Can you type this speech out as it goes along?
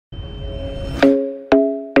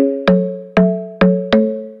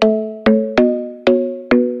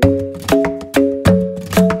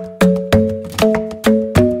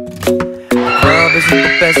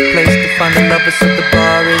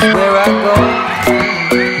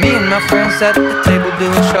friends at the table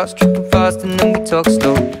doing shots, tripping fast, and then we talk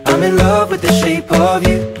slow. I'm in love with the shape of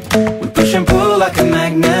you. We push and pull like a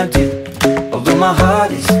magnet do. Although my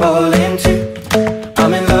heart is falling too.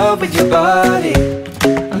 I'm in love with your body.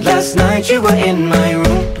 And last night you were in my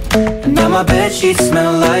room, and now my bedsheets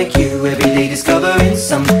smell like you. Every day discovering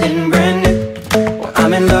something brand new. Well,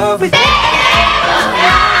 I'm in love with you.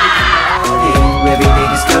 Every day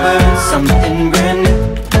discovering something brand new.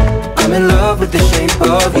 I'm in love with the shape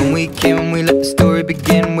of you. When we can, we let the story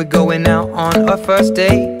begin. We're going out on our first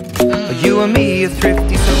date. You and me are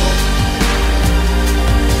thrifty, so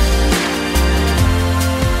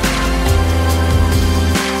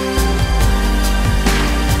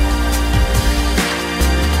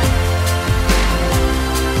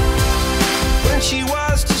when she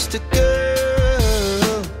was just a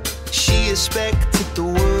girl, she expected the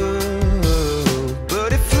world,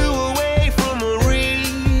 but it flew away from her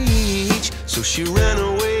reach. So she ran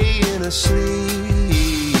away in her sleep.